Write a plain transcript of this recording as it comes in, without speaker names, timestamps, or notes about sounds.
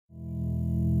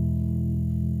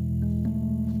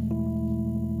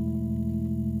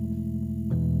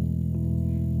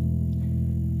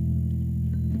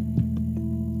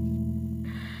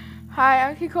Hi,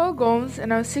 I'm Kiko Gomes,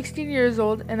 and I'm 16 years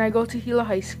old, and I go to Gila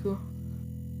High School.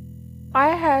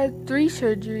 I had 3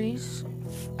 surgeries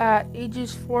at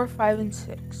ages 4, 5, and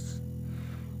 6.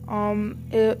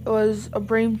 It was a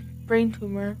brain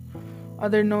tumor,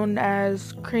 other known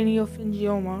as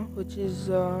craniopharyngioma, which is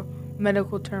a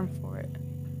medical term for it.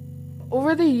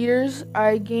 Over the years,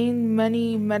 I gained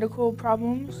many medical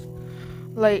problems.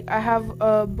 Like, I have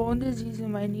a bone disease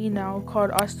in my knee now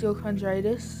called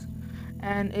osteochondritis,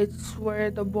 and it's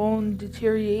where the bone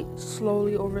deteriorates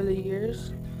slowly over the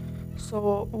years.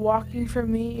 So walking for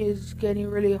me is getting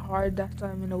really hard. That's why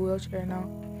I'm in a wheelchair now.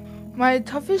 My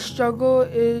toughest struggle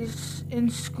is in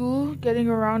school. Getting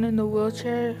around in the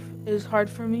wheelchair is hard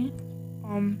for me.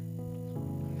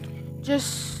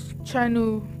 Just trying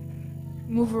to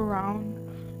move around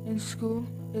in school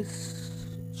is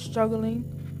struggling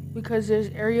because there's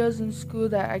areas in school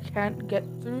that I can't get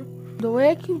through. The way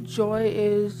I keep joy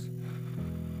is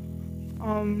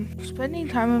spending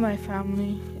time with my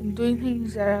family and doing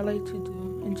things that I like to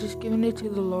do and just giving it to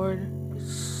the Lord.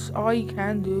 It's all you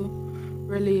can do,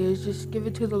 really, is just give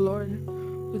it to the Lord.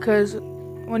 Because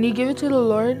when you give it to the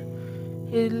Lord,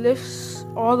 He lifts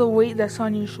all the weight that's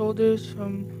on your shoulders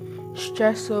from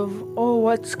stress of, oh,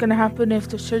 what's gonna happen if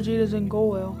the surgery doesn't go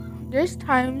well. There's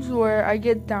times where I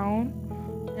get down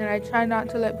and I try not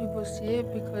to let people see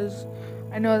it because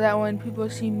I know that when people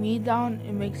see me down,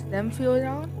 it makes them feel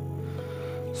down.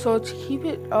 So to keep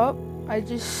it up, I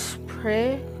just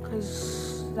pray,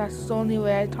 because that's the only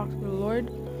way I talk to the Lord.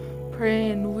 Pray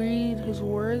and read His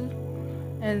Word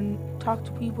and talk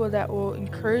to people that will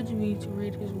encourage me to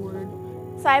read His Word.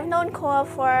 So I've known Koa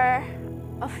for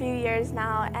a few years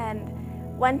now, and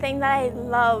one thing that I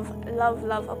love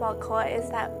about Koa is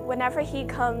that whenever he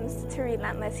comes to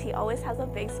Relentless, he always has a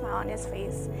big smile on his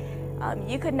face.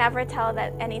 You could never tell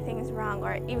that anything's wrong,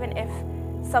 or even if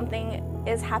something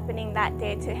is happening that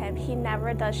day to him, he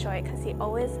never does show it because he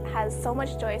always has so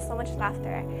much joy, so much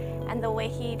laughter, and the way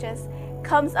he just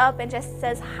comes up and just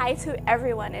says hi to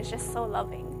everyone is just so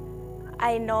loving.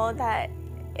 I know that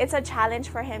it's a challenge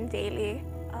for him daily,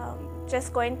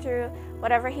 just going through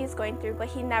whatever he's going through, but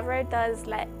he never does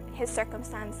let his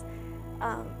circumstance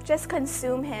just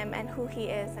consume him and who he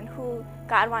is and who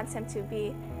God wants him to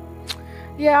be.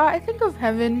 Yeah, I think of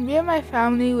heaven. Me and my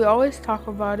family, we always talk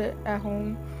about it at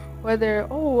home. Whether,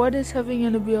 what is heaven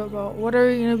going to be about? What are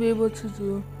we going to be able to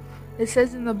do? It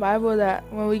says in the Bible that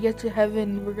when we get to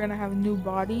heaven, we're going to have new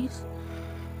bodies.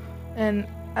 And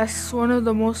that's one of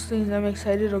the most things I'm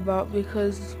excited about,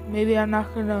 because maybe I'm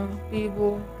not going to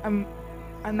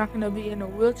be in a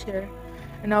wheelchair,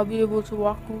 and I'll be able to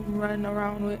walk and run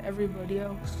around with everybody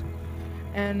else.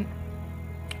 And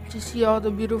to see all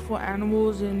the beautiful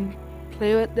animals and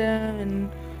play with them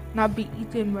and not be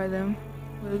eaten by them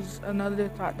was another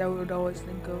thought that we would always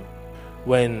think of.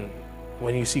 When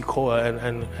you see Koa,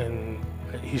 and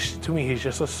he's, to me, he's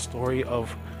just a story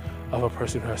of a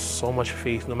person who has so much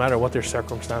faith, no matter what their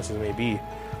circumstances may be,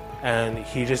 and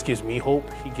he just gives me hope.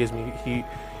 He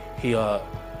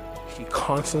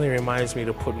constantly reminds me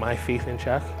to put my faith in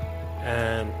check,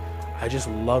 and I just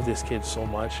love this kid so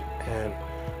much. And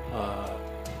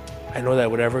I know that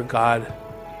whatever God,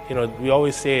 we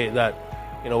always say that,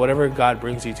 whatever God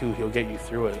brings you to, He'll get you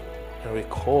through it. And with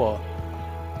Koa,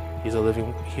 he's a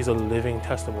living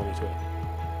testimony to it.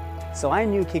 So I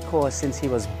knew Kikoa since he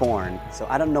was born. So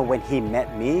I don't know when he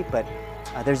met me, but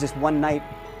there's this one night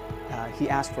he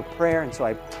asked for prayer, and so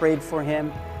I prayed for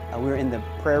him. We were in the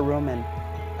prayer room, and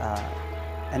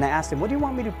I asked him, what do you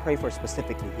want me to pray for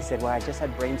specifically? He said, well, I just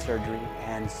had brain surgery,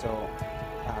 and so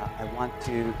I want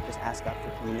to just ask God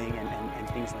for healing and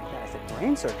things like that. I said,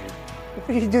 brain surgery?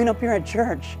 What are you doing up here at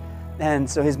church? And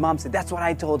so his mom said, that's what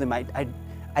I told him.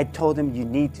 I told him, you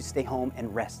need to stay home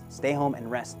and rest. Stay home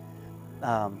and rest.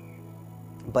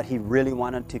 But he really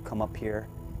wanted to come up here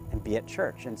and be at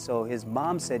church. And so his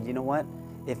mom said, you know what?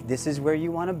 If this is where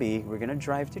you want to be, we're going to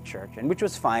drive to church. And which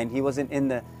was fine. He wasn't in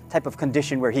the type of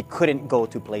condition where he couldn't go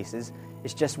to places.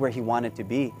 It's just where he wanted to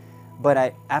be.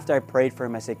 But after I prayed for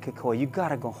him, I said, Kiko, you got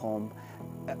to go home.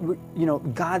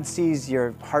 God sees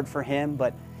your heart for him,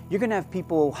 but you're going to have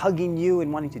people hugging you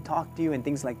and wanting to talk to you and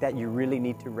things like that. You really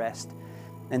need to rest.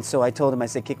 And so I told him, I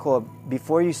said, Kiko,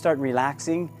 before you start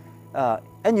relaxing,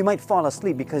 and you might fall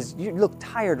asleep because you look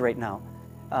tired right now,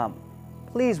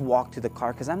 please walk to the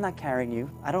car, because I'm not carrying you.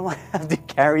 I don't want to have to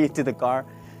carry you to the car.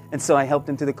 And so I helped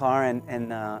him to the car,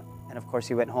 and of course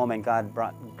he went home, and God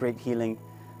brought great healing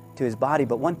to his body.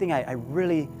 But one thing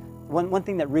one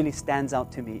thing that really stands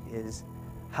out to me is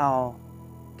how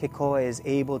Kikoa is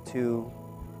able to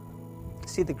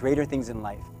see the greater things in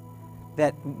life.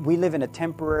 That we live in a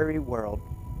temporary world,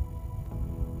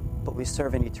 but we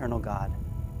serve an eternal God.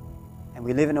 And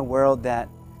we live in a world that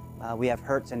we have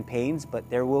hurts and pains, but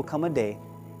there will come a day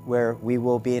where we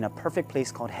will be in a perfect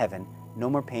place called heaven. No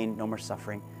more pain, no more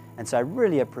suffering. And so I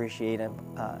really appreciate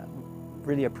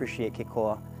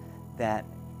Kikoa, that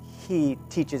he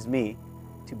teaches me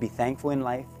to be thankful in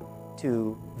life,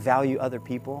 to value other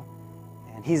people.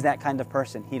 And he's that kind of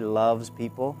person. He loves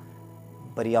people,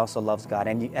 but he also loves God.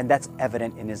 And that's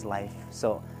evident in his life.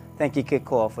 So thank you,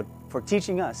 Kikoa, for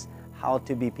teaching us how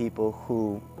to be people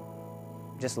who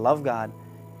just love God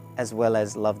as well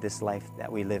as love this life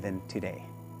that we live in today.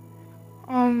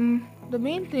 The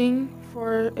main thing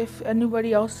for if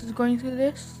anybody else is going through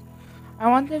this, I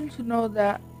want them to know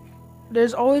that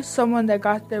there's always someone that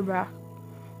got their back.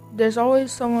 There's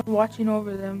always someone watching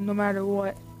over them no matter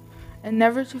what. And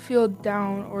never to feel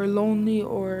down or lonely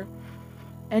or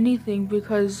anything,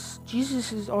 because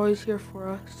Jesus is always here for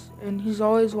us and he's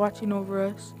always watching over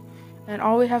us. And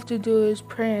all we have to do is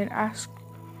pray and ask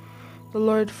the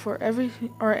Lord for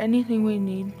everything or anything we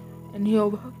need, and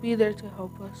he'll be there to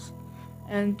help us.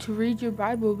 And to read your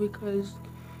Bible, because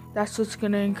that's what's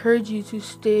going to encourage you to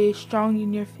stay strong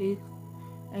in your faith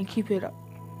and keep it up.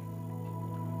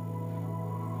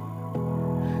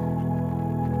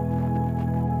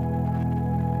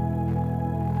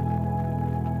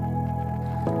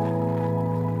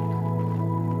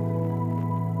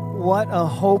 What a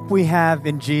hope we have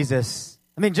in Jesus.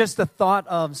 I mean, just the thought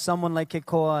of someone like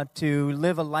Kikoa to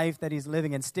live a life that he's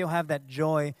living and still have that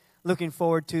joy, looking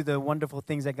forward to the wonderful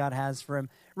things that God has for him,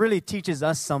 really teaches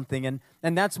us something. And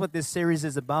that's what this series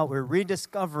is about. We're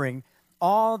rediscovering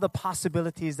all the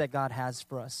possibilities that God has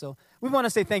for us. So we want to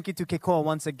say thank you to Kikoa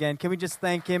once again. Can we just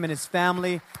thank him and his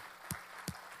family?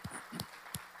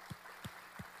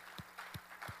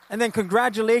 And then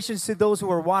congratulations to those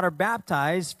who are water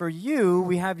baptized. For you,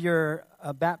 we have your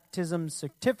baptism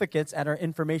certificates at our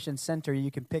information center.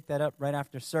 You can pick that up right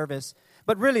after service.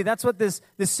 But really, that's what this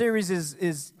series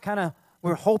is kind of,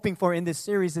 we're hoping for in this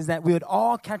series, is that we would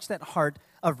all catch that heart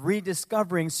of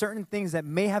rediscovering certain things that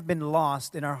may have been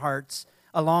lost in our hearts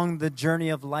along the journey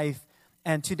of life.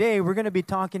 And today, we're going to be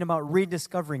talking about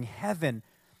rediscovering heaven.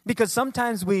 Because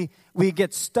sometimes we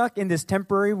get stuck in this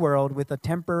temporary world with a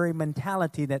temporary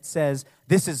mentality that says,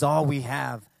 this is all we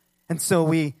have. And so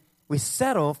we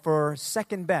settle for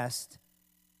second best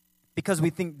because we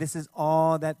think this is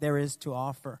all that there is to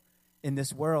offer in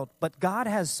this world. But God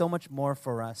has so much more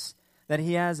for us, that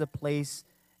he has a place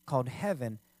called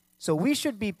heaven. So we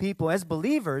should be people, as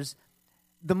believers,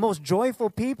 the most joyful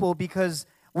people, because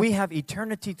we have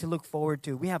eternity to look forward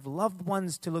to. We have loved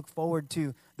ones to look forward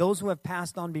to. Those who have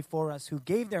passed on before us, who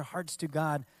gave their hearts to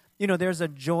God. You know, there's a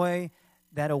joy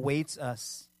that awaits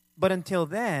us. But until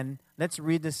then, let's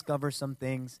rediscover some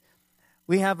things.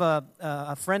 We have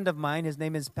a friend of mine. His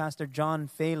name is Pastor John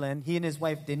Phelan. He and his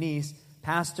wife Denise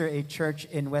pastor a church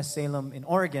in West Salem in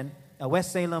Oregon, a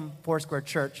West Salem Foursquare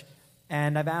Church.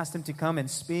 And I've asked him to come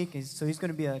and speak. So he's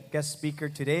going to be a guest speaker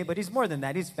today. But he's more than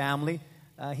that. He's family.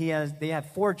 They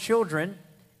have 4 children,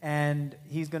 and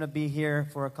he's going to be here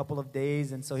for a couple of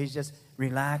days. And so he's just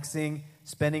relaxing,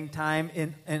 spending time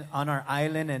on our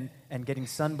island and getting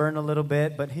sunburned a little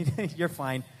bit. But you're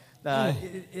fine.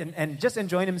 And just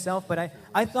enjoying himself. But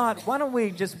I thought, why don't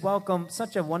we just welcome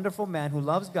such a wonderful man who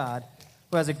loves God,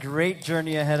 who has a great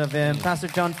journey ahead of him. Pastor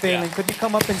John Phelan, could you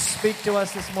come up and speak to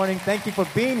us this morning? Thank you for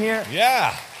being here.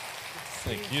 Yeah.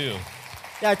 Thank you.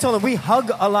 Yeah, I told him we hug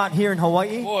a lot here in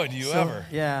Hawaii. Boy, do you ever.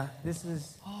 Yeah, this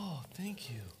is... Oh, thank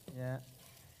you. Yeah.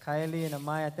 Kylie and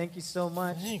Amaya, thank you so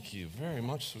much. Thank you very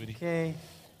much, sweetie. Okay.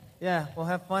 Yeah, we'll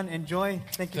have fun. Enjoy.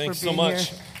 Thank you Thanks for being so much.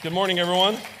 here. Good morning,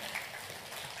 everyone.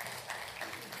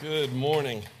 Good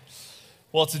morning.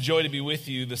 Well, it's a joy to be with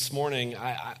you this morning.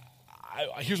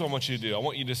 Here's what I want you to do. I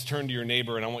want you to just turn to your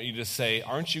neighbor, and I want you to say,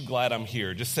 aren't you glad I'm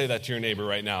here? Just say that to your neighbor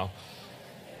right now.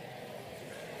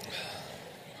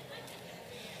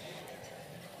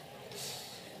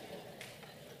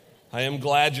 I am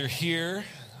glad you're here.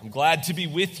 I'm glad to be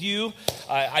with you.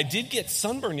 I did get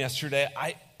sunburned yesterday.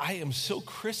 I am so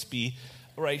crispy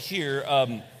right here.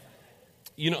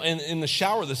 In the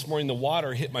shower this morning, the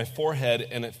water hit my forehead,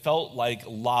 and it felt like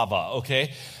lava,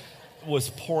 okay? It was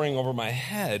pouring over my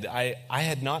head. I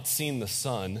had not seen the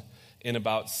sun in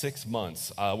about 6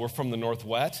 months. We're from the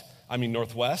Northwest,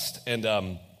 and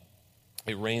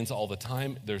it rains all the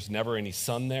time. There's never any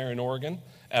sun there in Oregon,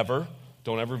 ever.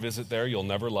 Don't ever visit there. You'll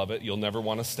never love it. You'll never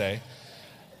want to stay.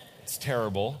 It's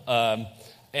terrible.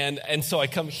 And so I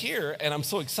come here, and I'm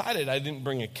so excited. I didn't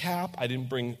bring a cap. I didn't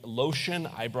bring lotion.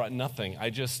 I brought nothing.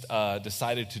 I just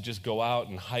decided to just go out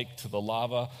and hike to the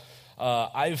lava.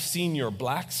 I've seen your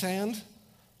black sand.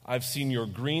 I've seen your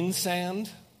green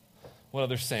sand. What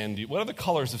other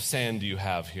colors of sand do you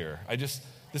have here?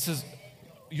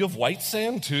 You have white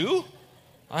sand too?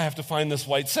 I have to find this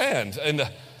white sand. And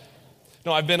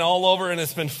no, I've been all over, and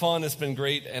it's been fun. It's been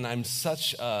great, and I'm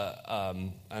such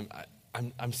I'm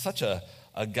such a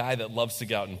guy that loves to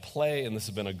go out and play, and this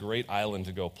has been a great island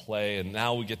to go play. And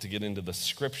now we get into the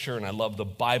Scripture, and I love the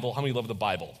Bible. How many love the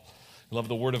Bible? I love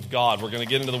the Word of God. We're going to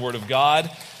get into the Word of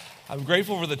God. I'm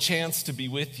grateful for the chance to be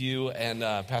with you, and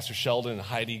Pastor Sheldon and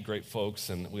Heidi, great folks,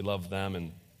 and we love them.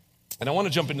 And I want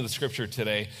to jump into the Scripture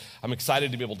today. I'm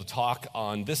excited to be able to talk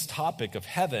on this topic of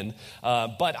heaven,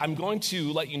 but I'm going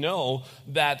to let you know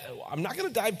that I'm not going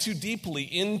to dive too deeply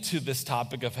into this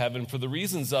topic of heaven for the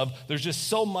reasons of there's just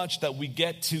so much that we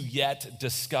get to yet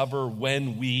discover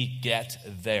when we get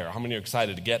there. How many are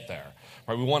excited to get there?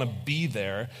 Right, we want to be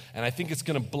there, and I think it's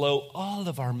going to blow all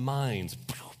of our minds.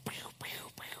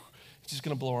 It's just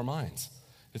going to blow our minds.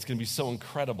 It's going to be so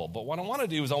incredible. But what I want to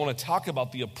do is I want to talk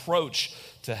about the approach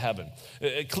to heaven.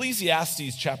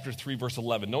 Ecclesiastes chapter 3, verse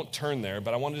 11. Don't turn there,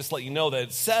 but I want to just let you know that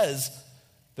it says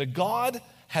that God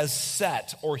has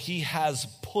set, or he has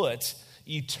put,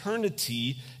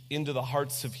 eternity into the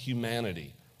hearts of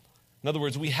humanity. In other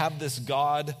words, we have this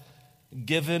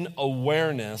God-given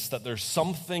awareness that there's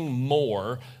something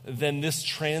more than this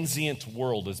transient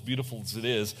world, as beautiful as it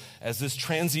is, as this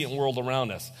transient world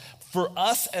around us. For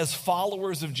us as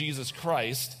followers of Jesus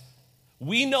Christ,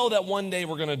 we know that one day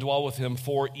we're going to dwell with him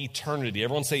for eternity.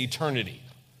 Everyone say eternity.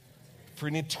 For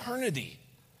an eternity.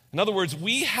 In other words,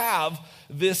 we have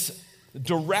this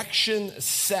direction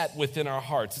set within our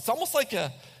hearts. It's almost like an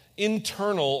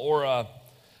internal or a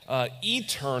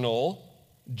eternal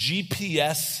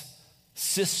GPS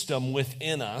system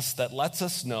within us that lets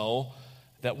us know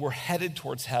that we're headed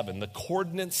towards heaven. The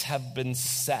coordinates have been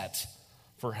set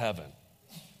for heaven.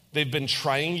 They've been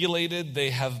triangulated, they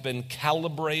have been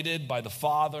calibrated by the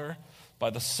Father, by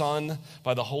the Son,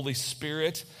 by the Holy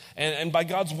Spirit, and by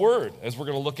God's Word, as we're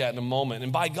going to look at in a moment,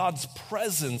 and by God's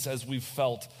presence, as we've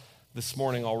felt this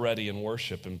morning already in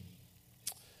worship. And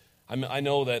I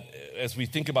know that as we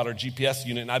think about our GPS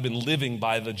unit, and I've been living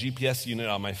by the GPS unit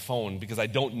on my phone because I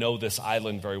don't know this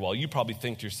island very well. You probably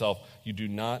think to yourself, you do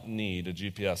not need a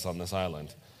GPS on this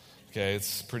island. Okay,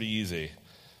 it's pretty easy.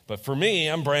 But for me,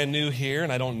 I'm brand new here,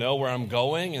 and I don't know where I'm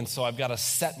going, and so I've got to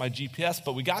set my GPS.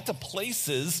 But we got to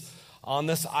places on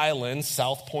this island,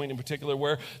 South Point in particular,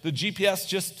 where the GPS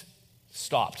just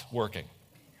stopped working.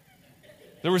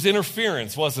 There was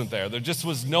interference, wasn't there? There just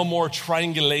was no more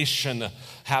triangulation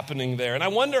happening there. And I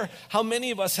wonder how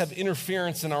many of us have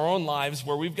interference in our own lives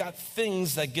where we've got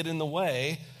things that get in the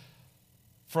way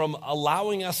from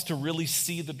allowing us to really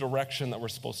see the direction that we're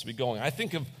supposed to be going. I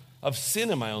think of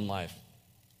sin in my own life.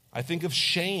 I think of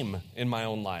shame in my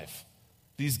own life.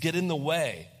 These get in the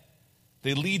way.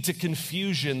 They lead to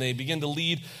confusion. They begin to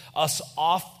lead us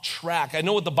off track. I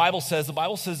know what the Bible says. The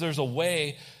Bible says there's a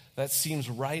way that seems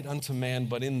right unto man,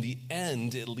 but in the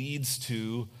end, it leads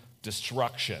to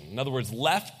destruction. In other words,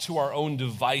 left to our own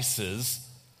devices,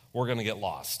 we're going to get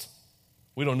lost.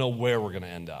 We don't know where we're going to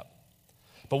end up.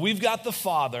 But we've got the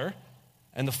Father,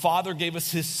 and the Father gave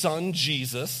us his Son,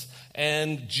 Jesus,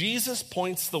 and Jesus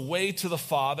points the way to the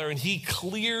Father, and he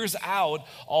clears out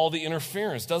all the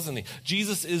interference, doesn't he?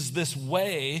 Jesus is this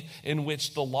way in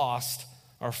which the lost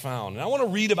are found. And I want to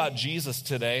read about Jesus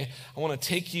today. I want to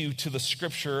take you to the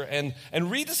Scripture and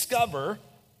rediscover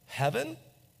heaven,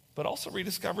 but also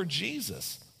rediscover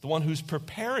Jesus, the one who's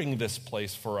preparing this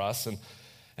place for us.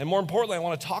 And more importantly, I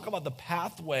want to talk about the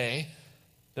pathway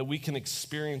that we can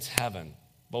experience heaven,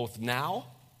 both now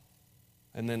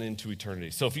and then into eternity.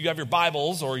 So if you have your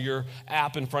Bibles or your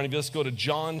app in front of you, let's go to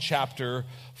John chapter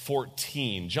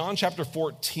 14. John chapter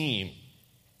 14.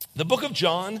 The book of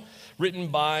John, written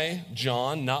by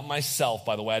John, not myself,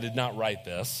 by the way. I did not write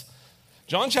this.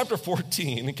 John chapter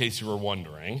 14, in case you were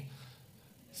wondering.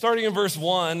 Starting in verse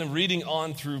 1 and reading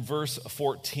on through verse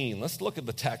 14. Let's look at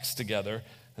the text together,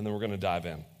 and then we're going to dive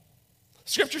in.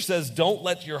 Scripture says, "Don't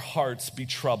let your hearts be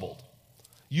troubled.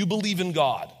 You believe in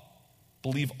God.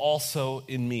 Believe also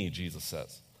in me," Jesus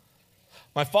says.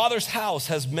 "My Father's house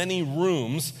has many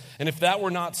rooms, and if that were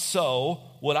not so,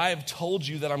 would I have told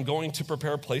you that I'm going to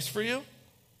prepare a place for you?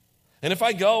 And if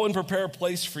I go and prepare a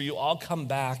place for you, I'll come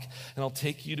back and I'll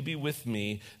take you to be with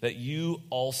me, that you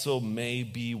also may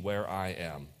be where I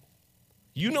am.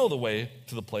 You know the way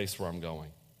to the place where I'm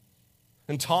going."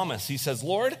 And Thomas, he says,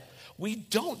 "Lord, we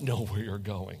don't know where you're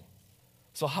going,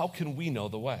 so how can we know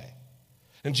the way?"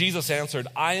 And Jesus answered,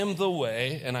 "I am the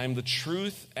way, and I am the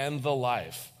truth and the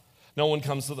life. No one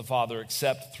comes to the Father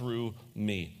except through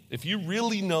me. If you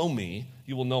really know me,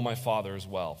 you will know my Father as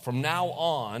well. From now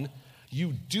on,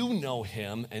 You do know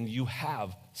him, and you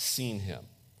have seen him.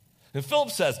 And Philip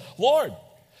says, Lord,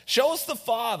 show us the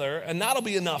Father, and that'll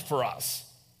be enough for us.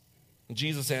 And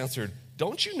Jesus answered,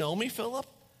 don't you know me, Philip?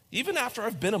 Even after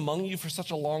I've been among you for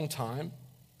such a long time?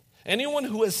 Anyone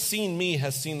who has seen me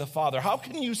has seen the Father. How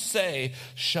can you say,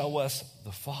 show us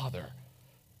the Father?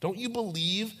 Don't you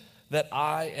believe that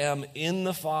I am in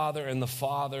the Father and the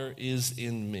Father is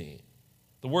in me?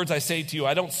 The words I say to you,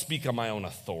 I don't speak on my own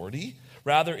authority.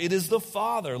 Rather, it is the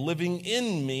Father living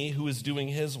in me who is doing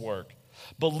his work.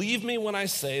 Believe me when I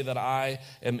say that I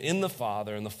am in the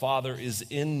Father and the Father is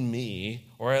in me,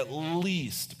 or at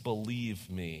least believe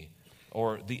me,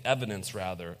 or the evidence,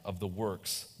 rather, of the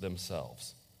works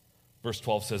themselves. Verse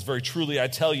 12 says, very truly I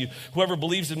tell you, whoever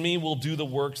believes in me will do the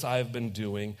works I have been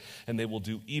doing, and they will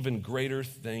do even greater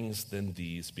things than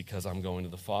these, because I'm going to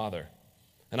the Father.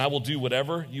 And I will do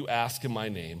whatever you ask in my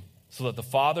name, so that the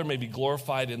Father may be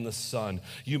glorified in the Son.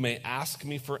 You may ask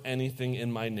me for anything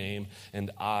in my name,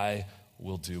 and I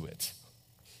will do it.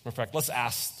 In fact, let's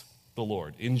ask the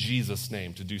Lord in Jesus'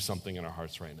 name to do something in our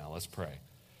hearts right now. Let's pray.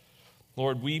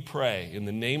 Lord, we pray in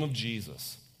the name of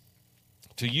Jesus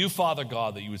to you, Father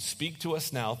God, that you would speak to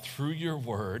us now through your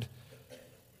word.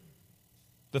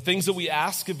 The things that we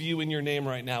ask of you in your name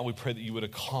right now, we pray that you would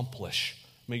accomplish.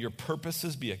 May your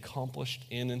purposes be accomplished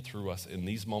in and through us in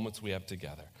these moments we have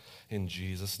together. In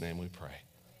Jesus' name we pray.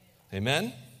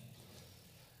 Amen?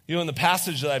 You know, in the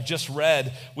passage that I've just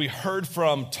read, we heard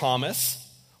from Thomas.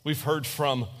 We've heard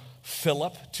from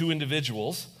Philip, two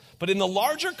individuals. But in the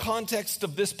larger context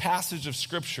of this passage of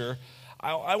Scripture,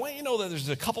 I want you to know that there's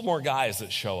a couple more guys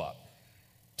that show up.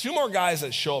 Two more guys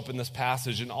that show up in this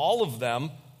passage, and all of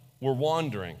them were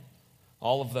wandering.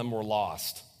 All of them were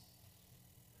lost.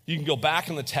 You can go back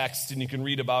in the text and you can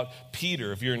read about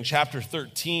Peter. If you're in chapter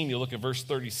 13, you look at verse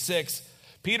 36.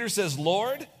 Peter says,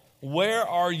 Lord, where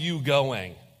are you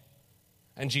going?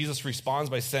 And Jesus responds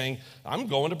by saying, I'm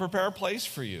going to prepare a place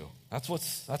for you. That's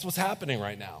what's happening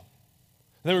right now.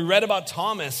 And then we read about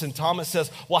Thomas, and Thomas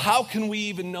says, well, how can we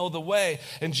even know the way?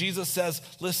 And Jesus says,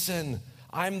 listen,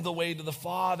 I'm the way to the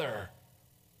Father.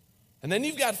 And then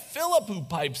you've got Philip who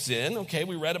pipes in. Okay,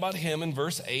 we read about him in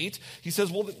verse 8. He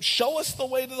says, well, show us the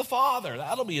way to the Father.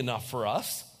 That'll be enough for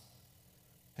us.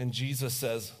 And Jesus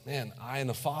says, man, I and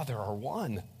the Father are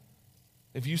one.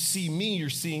 If you see me, you're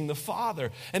seeing the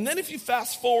Father. And then if you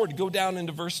fast forward, go down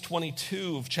into verse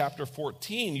 22 of chapter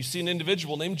 14, you see an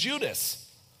individual named Judas.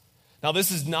 Now,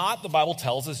 this is not, the Bible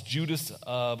tells us, Judas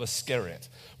of Iscariot.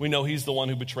 We know he's the one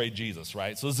who betrayed Jesus,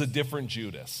 right? So this is a different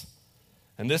Judas.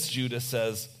 And this Judas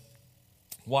says,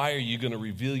 why are you going to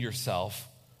reveal yourself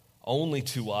only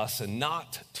to us and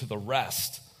not to the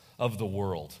rest of the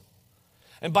world?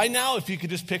 And by now, if you could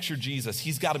just picture Jesus,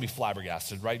 he's got to be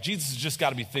flabbergasted, right? Jesus has just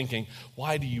got to be thinking,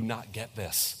 why do you not get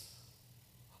this?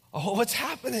 Oh, what's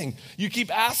happening? You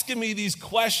keep asking me these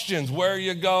questions. Where are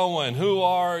you going? Who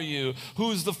are you?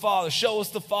 Who's the Father? Show us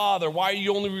the Father. Why are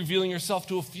you only revealing yourself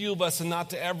to a few of us and not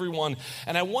to everyone?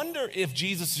 And I wonder if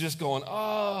Jesus is just going,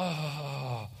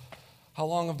 oh, how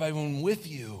long have I been with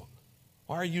you?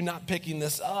 Why are you not picking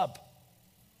this up?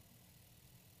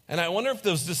 And I wonder if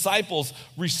those disciples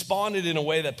responded in a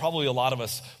way that probably a lot of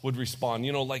us would respond.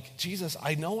 You know, like, Jesus,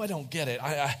 I know I don't get it.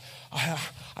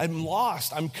 I'm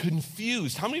lost. I'm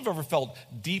confused. How many of you have ever felt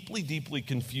deeply, deeply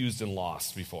confused and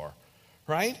lost before?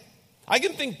 Right? I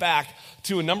can think back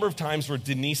to a number of times where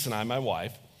Denise and I, my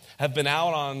wife, have been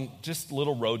out on just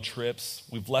little road trips.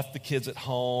 We've left the kids at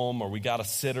home, or we got a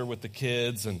sitter with the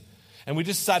kids, and we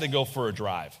just decided to go for a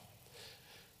drive.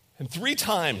 And 3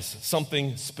 times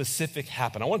something specific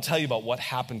happened. I want to tell you about what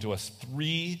happened to us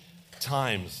 3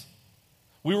 times.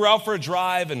 We were out for a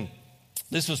drive, and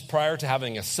this was prior to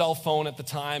having a cell phone at the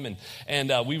time,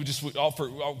 and we were just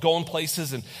going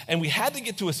places, and we had to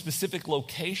get to a specific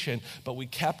location, but we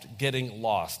kept getting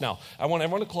lost. Now, I want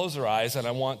everyone to close their eyes, and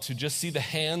I want to just see the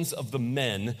hands of the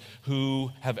men who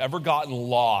have ever gotten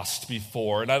lost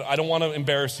before. And I don't want to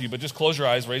embarrass you, but just close your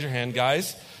eyes, raise your hand,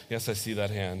 guys. Yes, I see that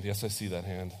hand. Yes, I see that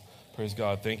hand. Praise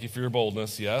God. Thank you for your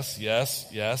boldness. Yes, yes,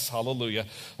 yes. Hallelujah.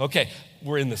 Okay,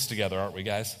 we're in this together, aren't we,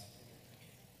 guys?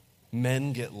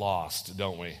 Men get lost,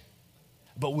 don't we?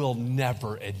 But we'll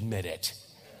never admit it.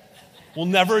 We'll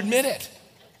never admit it.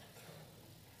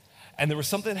 And there was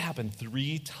something that happened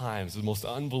 3 times, the most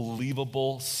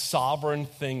unbelievable, sovereign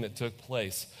thing that took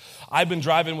place. I've been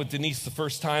driving with Denise the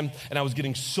first time, and I was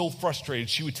getting so frustrated.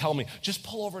 She would tell me, just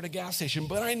pull over at a gas station.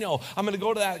 But I know I'm going to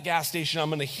go to that gas station. I'm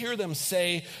going to hear them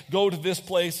say, go to this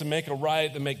place and make a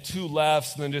right, then make 2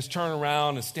 lefts, and then just turn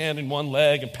around and stand in one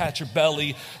leg and pat your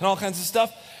belly and all kinds of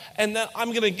stuff. And then I'm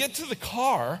going to get to the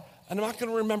car, and I'm not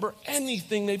going to remember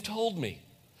anything they've told me.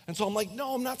 And so I'm like,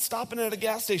 no, I'm not stopping at a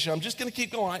gas station. I'm just going to keep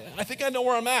going. I think I know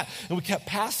where I'm at. And we kept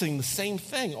passing the same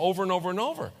thing over and over and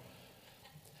over.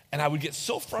 And I would get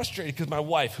so frustrated because my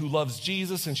wife, who loves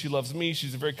Jesus and she loves me,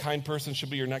 she's a very kind person. She'll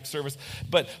be your next service.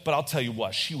 But I'll tell you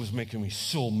what, she was making me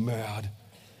so mad.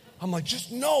 I'm like,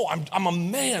 just no, I'm a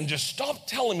man. Just stop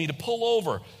telling me to pull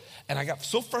over. And I got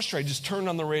so frustrated, I just turned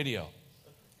on the radio.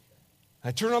 I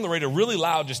turned on the radio really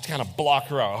loud just to kind of block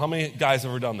her out. How many guys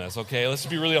have ever done this? Okay, let's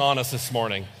be really honest this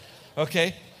morning.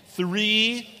 Okay,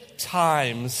 3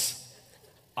 times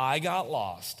I got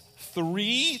lost.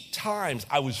 3 times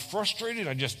I was frustrated.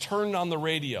 I just turned on the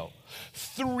radio.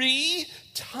 3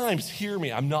 times, hear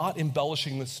me, I'm not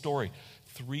embellishing this story.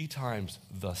 3 times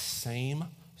the same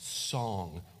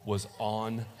song was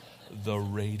on the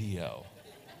radio.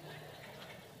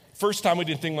 First time we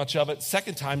didn't think much of it.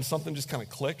 Second time something just kind of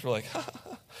clicked. We're like,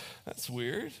 that's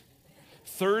weird.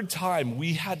 Third time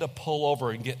we had to pull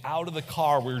over and get out of the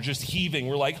car. We were just heaving.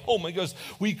 We're like, oh my gosh,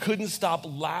 we couldn't stop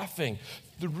laughing.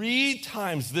 3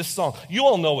 times this song. You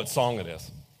all know what song it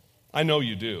is. I know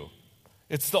you do.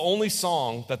 It's the only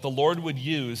song that the Lord would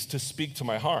use to speak to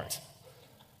my heart.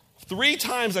 3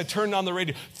 times I turned on the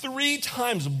radio. 3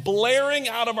 times blaring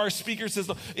out of our speaker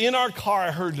system. In our car,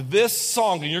 I heard this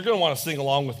song, and you're going to want to sing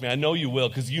along with me. I know you will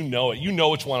because you know it. You know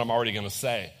which one I'm already going to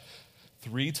say.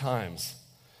 3 times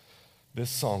this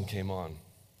song came on.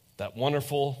 That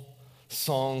wonderful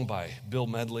song by Bill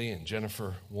Medley and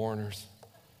Jennifer Warners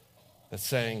that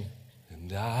sang,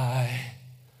 and I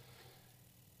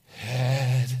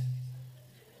had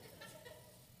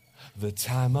the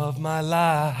time of my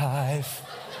life.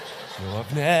 No,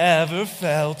 I've never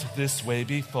felt this way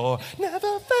before. Never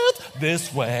felt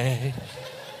this way.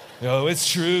 Oh, it's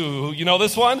true. You know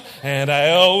this one? And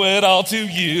I owe it all to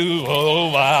you.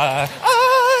 Oh, I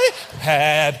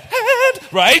had,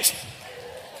 right?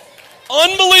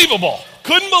 Unbelievable.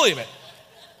 Couldn't believe it.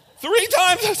 3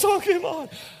 times that song came on.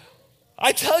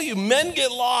 I tell you, men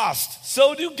get lost.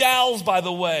 So do gals, by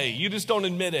the way. You just don't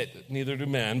admit it. Neither do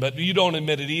men, but you don't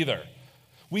admit it either.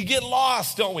 We get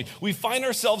lost, don't we? We find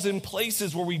ourselves in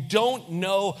places where we don't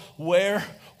know where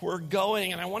we're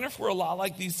going. And I wonder if we're a lot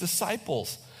like these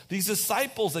disciples. These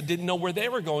disciples that didn't know where they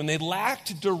were going. They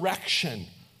lacked direction.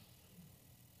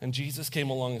 And Jesus came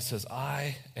along and says,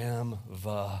 I am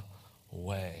the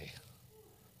way.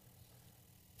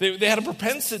 They had a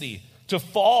propensity to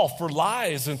fall for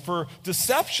lies and for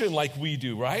deception like we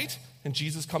do, right? And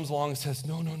Jesus comes along and says,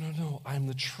 no, I'm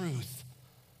the truth.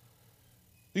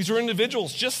 These are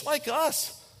individuals just like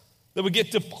us that would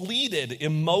get depleted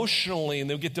emotionally and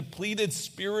they would get depleted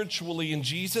spiritually. And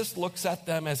Jesus looks at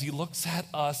them as he looks at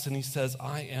us and he says,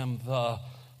 I am the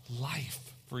life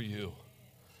for you.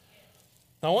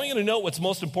 Now, I want you to know what's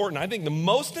most important. I think the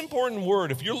most important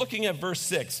word, if you're looking at verse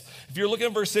 6,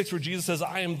 where Jesus says,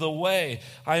 I am the way,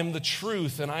 I am the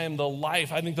truth, and I am the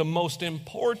life, I think the most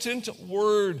important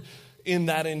word in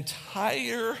that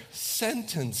entire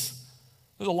sentence.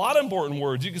 There's a lot of important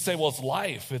words. You can say, well, it's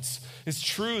life, it's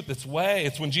truth, it's way.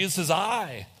 It's when Jesus says,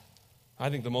 I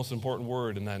think the most important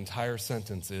word in that entire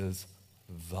sentence is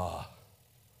the.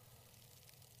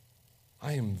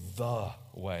 I am the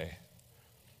way.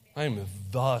 I am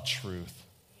the truth.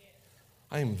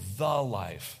 I am the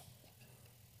life.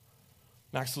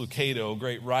 Max Lucado, a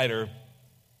great writer,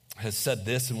 has said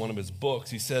this in one of his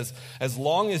books. He says, as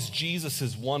long as Jesus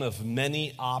is one of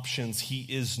many options, he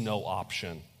is no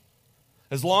option.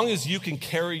 As long as you can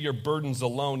carry your burdens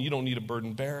alone, you don't need a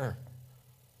burden bearer.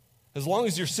 As long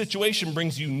as your situation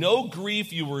brings you no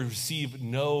grief, you will receive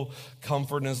no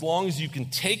comfort. And as long as you can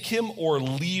take him or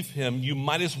leave him, you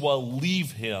might as well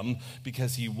leave him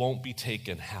because he won't be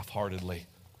taken half-heartedly.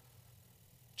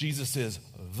 Jesus is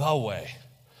the way,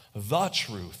 the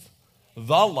truth,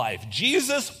 the life.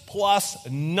 Jesus plus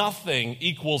nothing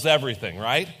equals everything,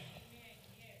 right?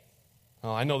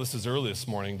 Oh, I know this is early this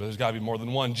morning, but there's got to be more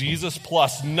than one. Jesus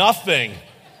plus nothing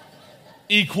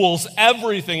equals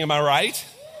everything. Am I right?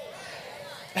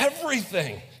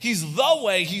 Everything. He's the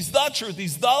way, he's the truth,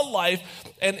 he's the life.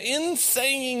 And in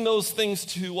saying those things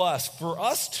to us, for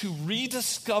us to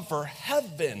rediscover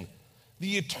heaven,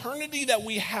 the eternity that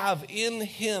we have in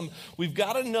him, we've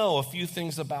got to know a few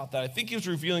things about that. I think he's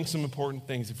revealing some important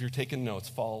things. If you're taking notes,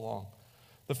 follow along.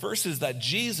 The first is that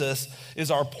Jesus is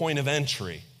our point of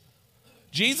entry.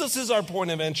 Jesus is our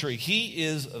point of entry. He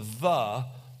is the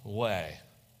way.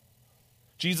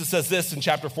 Jesus says this in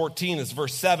chapter 14, it's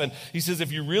verse 7. He says,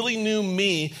 if you really knew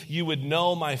me, you would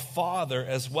know my Father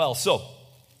as well. So,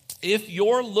 if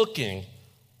you're looking,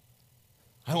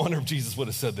 I wonder if Jesus would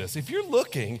have said this. If you're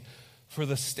looking for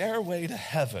the stairway to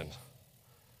heaven,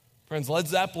 friends, Led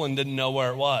Zeppelin didn't know where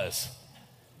it was.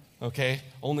 okay?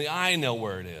 Only I know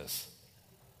where it is.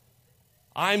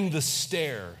 I'm the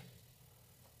stair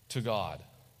to God.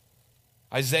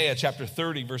 Isaiah chapter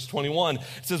 30, verse 21, it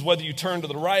says, whether you turn to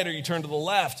the right or you turn to the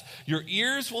left, your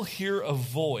ears will hear a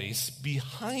voice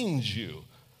behind you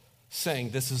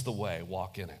saying, this is the way,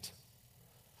 walk in it.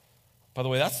 By the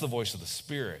way, that's the voice of the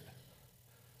Spirit.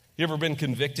 You ever been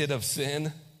convicted of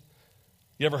sin?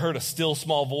 You ever heard a still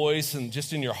small voice and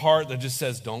just in your heart that just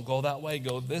says, don't go that way,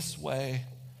 go this way?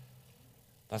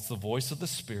 That's the voice of the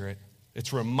Spirit.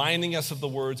 It's reminding us of the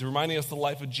words, reminding us of the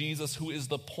life of Jesus, who is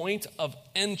the point of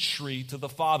entry to the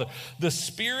Father. The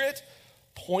Spirit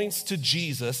points to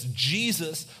Jesus.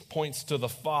 Jesus points to the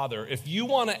Father. If you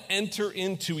want to enter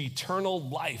into eternal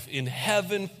life in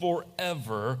heaven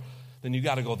forever, then you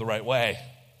got to go the right way.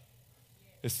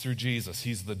 It's through Jesus.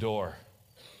 He's the door.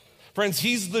 Friends,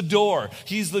 he's the door.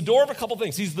 He's the door of a couple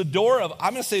things. He's the door of,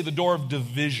 I'm going to say the door of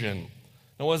division.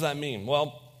 Now, what does that mean?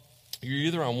 Well, you're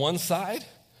either on one side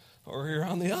or you're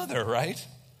on the other, right?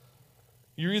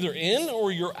 You're either in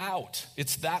or you're out.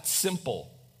 It's that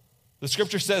simple. The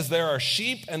scripture says there are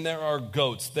sheep and there are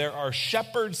goats. There are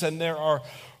shepherds and there are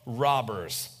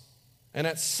robbers. And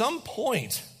at some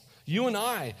point, you and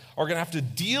I are going to have to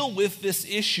deal with this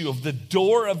issue of the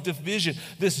door of division,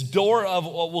 this door of,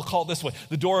 what we'll call it this way,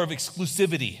 the door of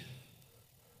exclusivity.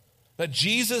 That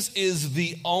Jesus is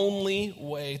the only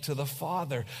way to the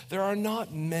Father. There are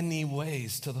not many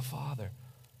ways to the Father.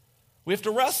 We have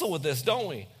to wrestle with this, don't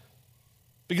we?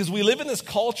 Because we live in this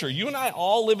culture. You and I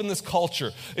all live in this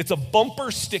culture. It's a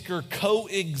bumper sticker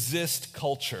coexist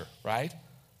culture, right?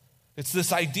 It's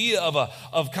this idea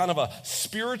of kind of a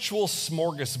spiritual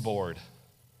smorgasbord.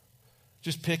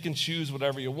 Just pick and choose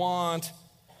whatever you want.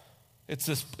 It's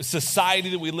this society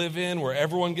that we live in where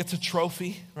everyone gets a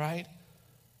trophy, right?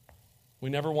 We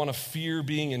never want to fear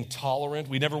being intolerant.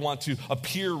 We never want to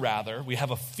appear, rather. We have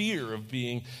a fear of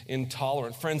being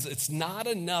intolerant. Friends, it's not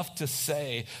enough to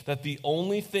say that the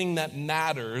only thing that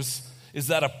matters is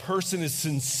that a person is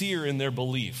sincere in their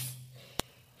belief.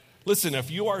 Listen,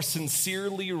 if you are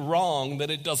sincerely wrong,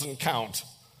 then it doesn't count.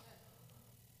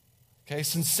 Okay,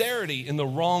 sincerity in the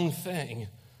wrong thing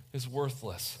is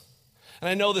worthless. And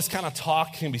I know this kind of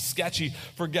talk can be sketchy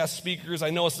for guest speakers.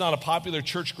 I know it's not a popular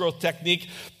church growth technique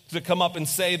to come up and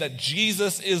say that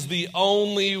Jesus is the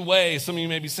only way. Some of you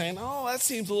may be saying, oh, that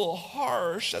seems a little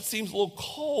harsh. That seems a little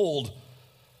cold.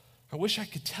 I wish I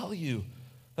could tell you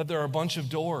that there are a bunch of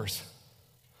doors.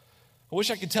 I wish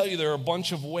I could tell you there are a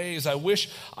bunch of ways. I wish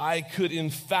I could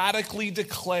emphatically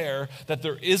declare that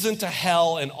there isn't a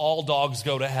hell and all dogs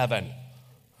go to heaven.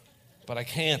 But I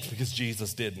can't because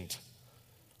Jesus didn't.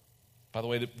 By the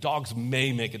way, the dogs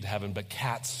may make it to heaven, but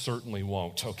cats certainly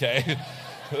won't, okay?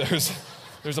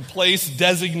 There's a place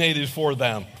designated for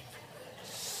them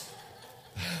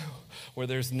where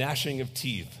there's gnashing of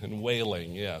teeth and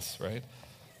wailing, yes, right?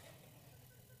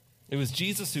 It was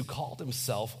Jesus who called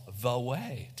himself the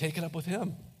way. Take it up with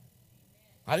him.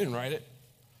 I didn't write it.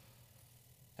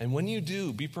 And when you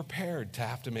do, be prepared to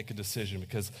have to make a decision,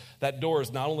 because that door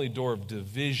is not only a door of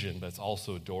division, but it's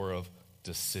also a door of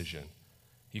decision.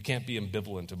 You can't be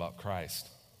ambivalent about Christ.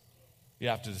 You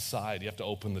have to decide. You have to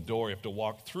open the door. You have to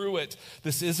walk through it.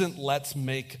 This isn't let's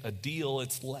make a deal.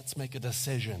 It's let's make a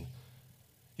decision.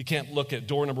 You can't look at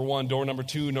door number 1, door number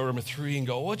 2, door number 3 and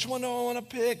go, which one do I want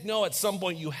to pick? No, at some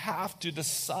point you have to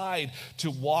decide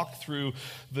to walk through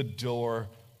the door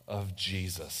of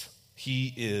Jesus.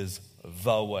 He is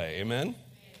the way. Amen?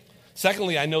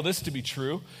 Secondly, I know this to be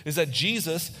true, is that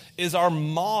Jesus is our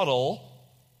model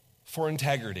for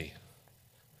integrity.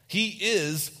 He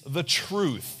is the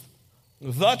truth.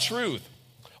 The truth.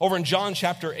 Over in John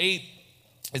chapter 8,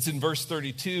 it's in verse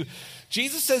 32.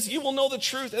 Jesus says, you will know the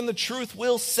truth, and the truth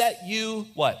will set you,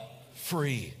 what?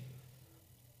 Free.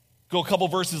 Go a couple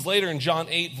verses later in John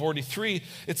 8:43,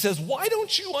 it says, why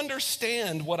don't you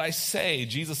understand what I say?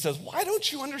 Jesus says, why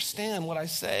don't you understand what I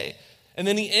say? And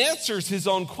then he answers his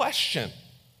own question.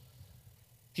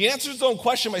 He answers his own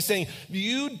question by saying,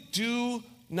 you do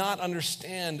not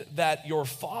understand that your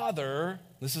father,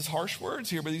 this is harsh words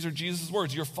here, but these are Jesus'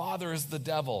 words, your father is the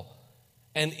devil,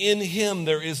 and in him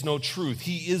there is no truth.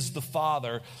 He is the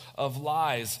father of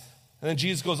lies. And then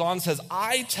Jesus goes on and says,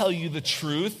 I tell you the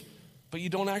truth, but you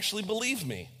don't actually believe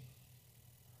me.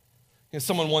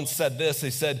 Someone once said this, they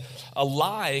said, a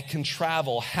lie can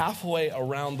travel halfway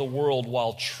around the world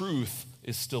while truth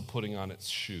is still putting on its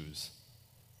shoes.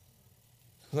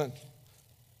 Isn't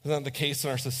that the case in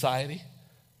our society?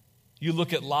 You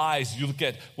look at lies, you look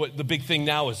at what the big thing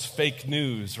now is fake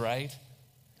news, right?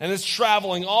 And it's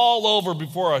traveling all over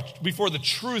before the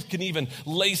truth can even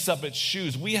lace up its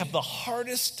shoes. We have the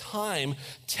hardest time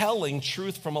telling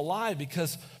truth from a lie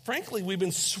because, frankly, we've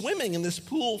been swimming in this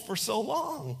pool for so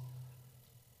long.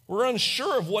 We're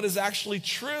unsure of what is actually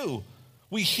true.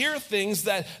 We hear things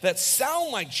that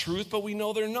sound like truth, but we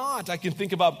know they're not. I can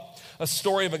think about a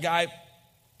story of a guy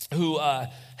who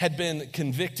had been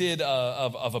convicted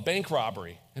of a bank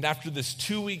robbery. And after this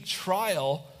 2-week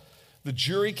trial, the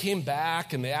jury came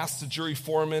back and they asked the jury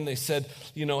foreman, they said,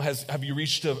 have you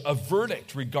reached a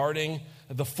verdict regarding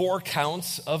the 4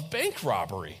 counts of bank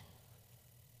robbery?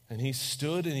 And he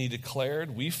stood and he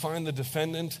declared, we find the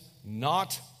defendant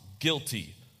not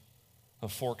guilty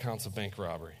of 4 counts of bank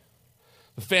robbery.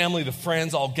 The family, the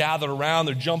friends all gathered around.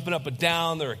 They're jumping up and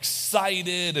down. They're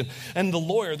excited. And the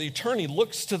lawyer, the attorney,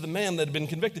 looks to the man that had been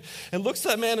convicted and looks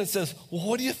at that man and says, well,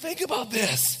 what do you think about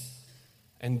this?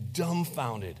 And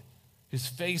dumbfounded, his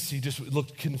face, he just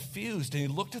looked confused. And he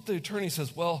looked at the attorney and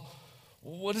says, well,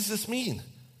 what does this mean?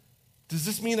 Does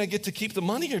this mean I get to keep the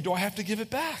money or do I have to give it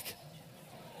back?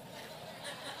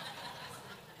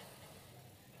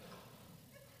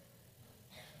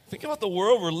 Think about the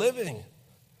world we're living.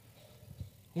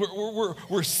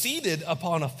 We're seated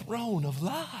upon a throne of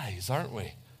lies, aren't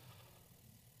we?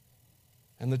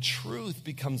 And the truth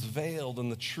becomes veiled and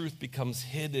the truth becomes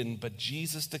hidden. But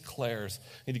Jesus declares,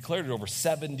 he declared it over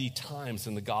 70 times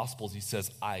in the Gospels. He says,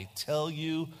 I tell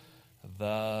you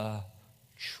the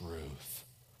truth.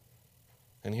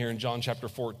 And here in John chapter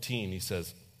 14, he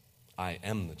says, I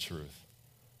am the truth.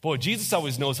 Boy, Jesus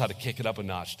always knows how to kick it up a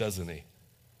notch, doesn't he?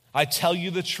 I tell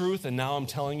you the truth, and now I'm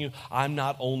telling you, I'm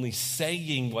not only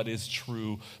saying what is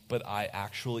true, but I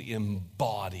actually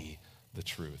embody the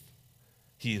truth.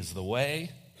 He is the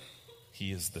way,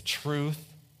 he is the truth,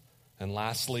 and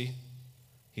lastly,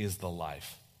 he is the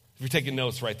life. If you're taking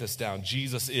notes, write this down.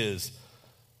 Jesus is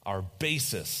our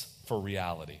basis for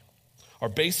reality. Our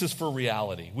basis for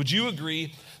reality. Would you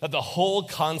agree that the whole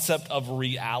concept of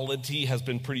reality has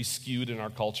been pretty skewed in our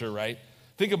culture, right?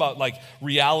 Think about like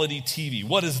reality TV.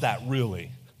 What is that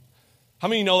really? How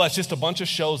many know that's just a bunch of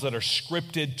shows that are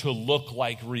scripted to look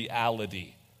like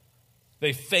reality?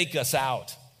 They fake us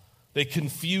out. They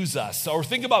confuse us. Or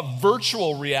think about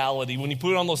virtual reality when you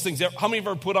put on those things. How many of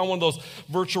you ever put on one of those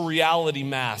virtual reality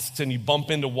masks and you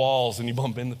bump into walls and you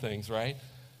bump into things, right?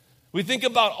 We think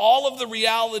about all of the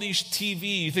reality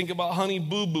TV. You think about Honey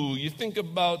Boo Boo. You think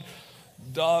about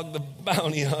Dog the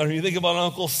Bounty Hunter. You think about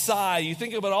Uncle Si. You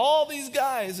think about all these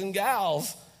guys and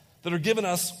gals that are giving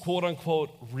us, quote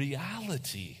unquote,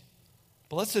 reality.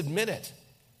 But let's admit it.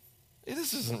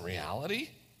 This isn't reality.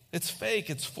 It's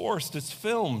fake. It's forced. It's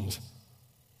filmed.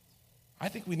 I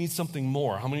think we need something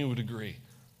more. How many would agree?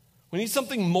 We need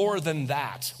something more than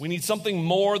that. We need something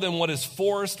more than what is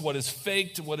forced, what is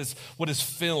faked, what is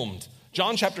filmed.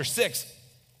 John chapter 6.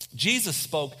 Jesus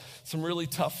spoke some really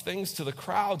tough things to the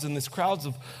crowds, and these crowds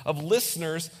of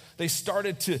listeners, they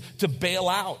started to bail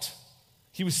out.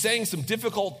 He was saying some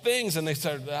difficult things, and they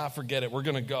started, forget it, we're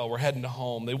going to go, we're heading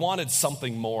home. They wanted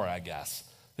something more, I guess.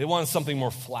 They wanted something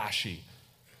more flashy.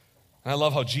 And I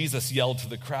love how Jesus yelled to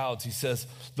the crowds. He says,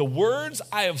 the words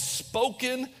I have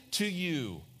spoken to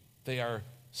you, they are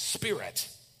spirit,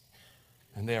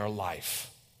 and they are life.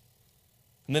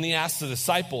 And then he asks the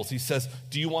disciples, he says,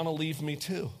 do you want to leave me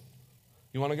too?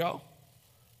 You want to go?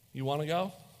 You want to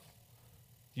go?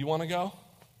 You want to go?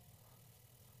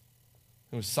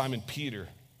 It was Simon Peter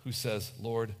who says,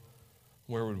 Lord,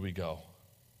 where would we go?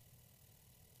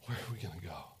 Where are we going to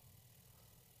go?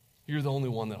 You're the only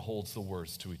one that holds the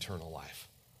words to eternal life.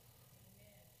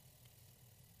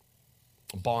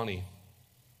 Bonnie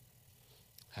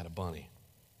had a bunny.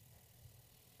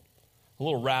 A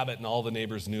little rabbit, and all the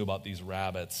neighbors knew about these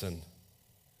rabbits. And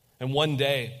one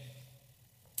day,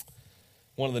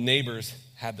 one of the neighbors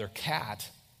had their cat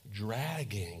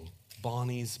dragging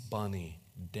Bonnie's bunny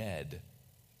dead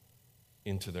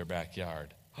into their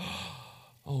backyard.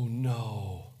 Oh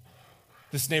no.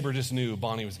 This neighbor just knew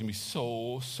Bonnie was going to be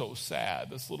so sad.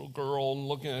 This little girl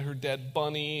looking at her dead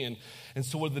bunny. And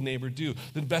so what did the neighbor do?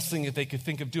 The best thing that they could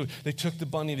think of doing, they took the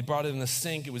bunny, they brought it in the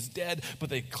sink. It was dead, but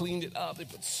they cleaned it up. They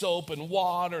put soap and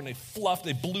water, and they fluffed,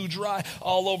 they blew dry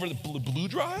all over the blew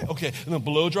dry? Okay, and then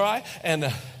blow dry. And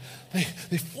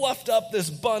they fluffed up this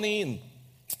bunny,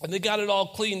 and they got it all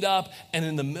cleaned up, and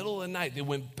in the middle of the night, they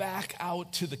went back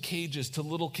out to the cages, to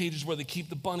little cages where they keep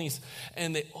the bunnies,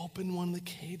 and they opened one of the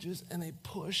cages, and they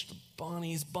pushed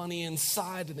Bonnie's bunny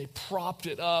inside, and they propped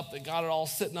it up. They got it all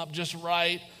sitting up just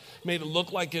right, made it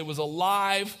look like it was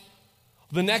alive.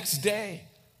 The next day,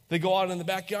 they go out in the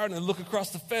backyard, and they look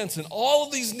across the fence, and all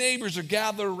of these neighbors are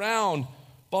gathered around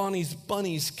Bonnie's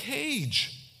bunny's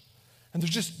cage. And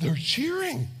they're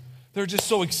cheering. They're just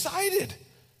so excited.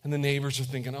 And the neighbors are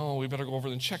thinking, oh, we better go over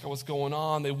and check out what's going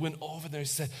on. They went over there.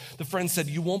 The friend said,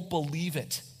 you won't believe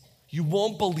it. You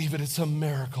won't believe it. It's a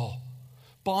miracle.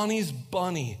 Bonnie's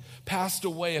bunny passed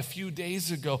away a few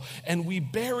days ago, and we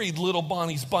buried little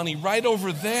Bonnie's bunny right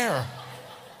over there.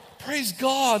 Praise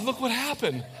God. Look what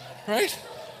happened, right?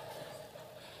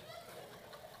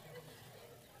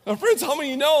 Now, friends, how many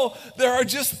of you know there are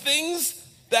just things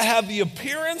that have the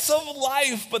appearance of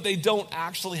life, but they don't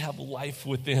actually have life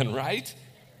within, right?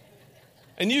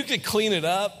 And you could clean it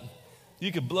up.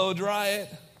 You could blow dry it.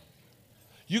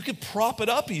 You could prop it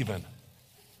up even.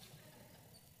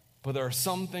 But there are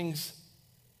some things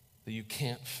that you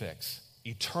can't fix.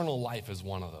 Eternal life is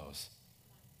one of those.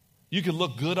 You could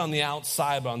look good on the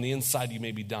outside, but on the inside you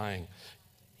may be dying.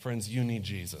 Friends, you need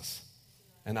Jesus.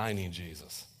 And I need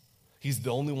Jesus. He's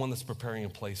the only one that's preparing a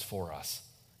place for us.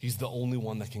 He's the only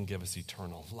one that can give us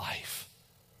eternal life.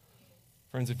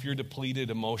 Friends, if you're depleted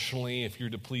emotionally, if you're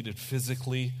depleted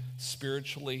physically,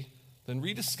 spiritually, then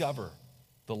rediscover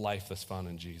the life that's found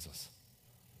in Jesus.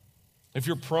 If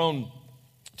you're prone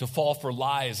to fall for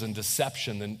lies and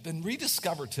deception, then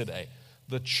rediscover today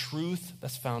the truth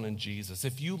that's found in Jesus.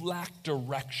 If you lack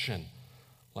direction,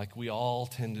 like we all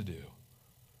tend to do,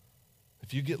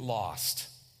 if you get lost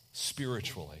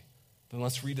spiritually, then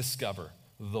let's rediscover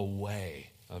the way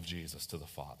of Jesus to the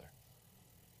Father.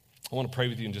 I want to pray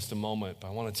with you in just a moment, but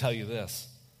I want to tell you this.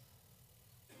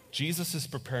 Jesus is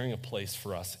preparing a place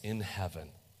for us in heaven,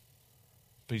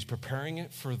 but he's preparing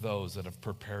it for those that have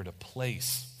prepared a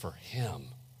place for him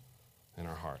in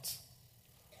our hearts.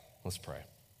 Let's pray.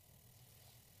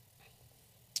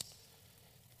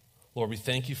 Lord, we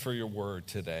thank you for your word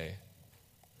today.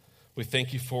 We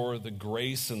thank you for the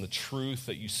grace and the truth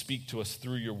that you speak to us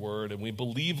through your word, and we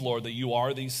believe, Lord, that you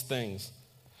are these things.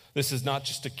 This is not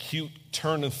just a cute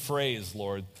turn of phrase,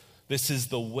 Lord. This is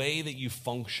the way that you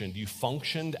functioned. You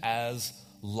functioned as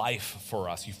life for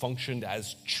us. You functioned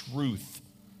as truth.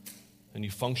 And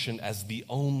you functioned as the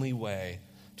only way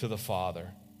to the Father.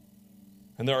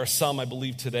 And there are some, I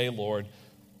believe today, Lord,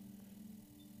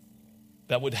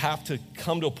 that would have to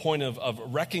come to a point of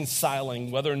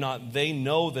reconciling whether or not they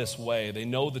know this way, they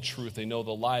know the truth, they know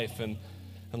the life. And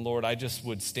Lord, I just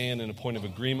would stand in a point of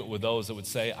agreement with those that would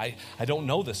say, I don't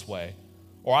know this way.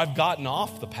 Or I've gotten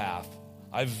off the path.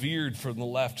 I've veered from the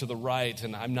left to the right,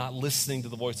 and I'm not listening to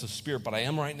the voice of Spirit, but I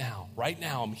am right now. Right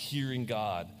now, I'm hearing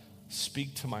God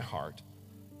speak to my heart.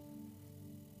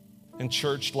 And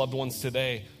church, loved ones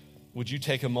today, would you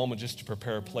take a moment just to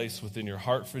prepare a place within your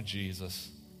heart for Jesus?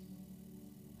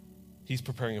 He's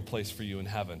preparing a place for you in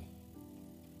heaven.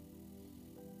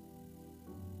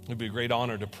 It'd be a great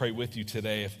honor to pray with you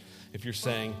today if you're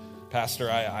saying, Pastor,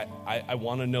 I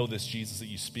want to know this Jesus that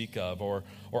you speak of, or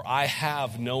I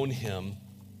have known him,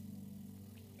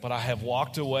 but I have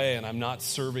walked away and I'm not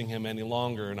serving him any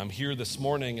longer, and I'm here this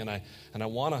morning and I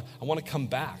want to come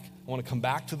back. I want to come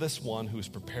back to this one who is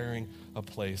preparing a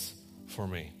place for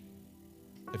me.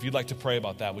 If you'd like to pray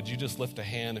about that, would you just lift a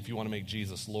hand if you want to make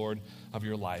Jesus Lord of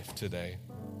your life today,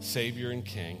 Savior and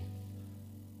King?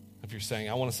 If you're saying,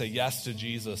 I want to say yes to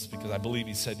Jesus because I believe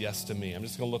he said yes to me. I'm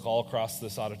just going to look all across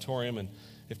this auditorium, and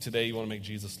if today you want to make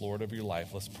Jesus Lord of your life,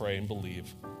 let's pray and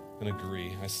believe and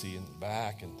agree. I see in the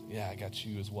back, and yeah, I got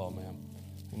you as well, ma'am.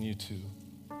 And you too.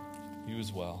 You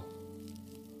as well.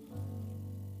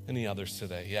 Any others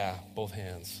today? Yeah, both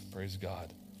hands. Praise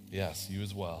God. Yes, you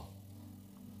as well.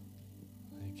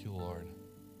 Thank you, Lord.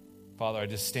 Father, I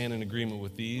just stand in agreement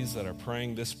with these that are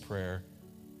praying this prayer,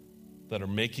 that are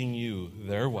making you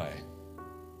their way,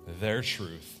 their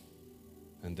truth,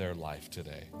 and their life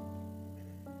today.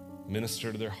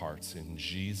 Minister to their hearts. In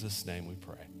Jesus' name we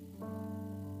pray.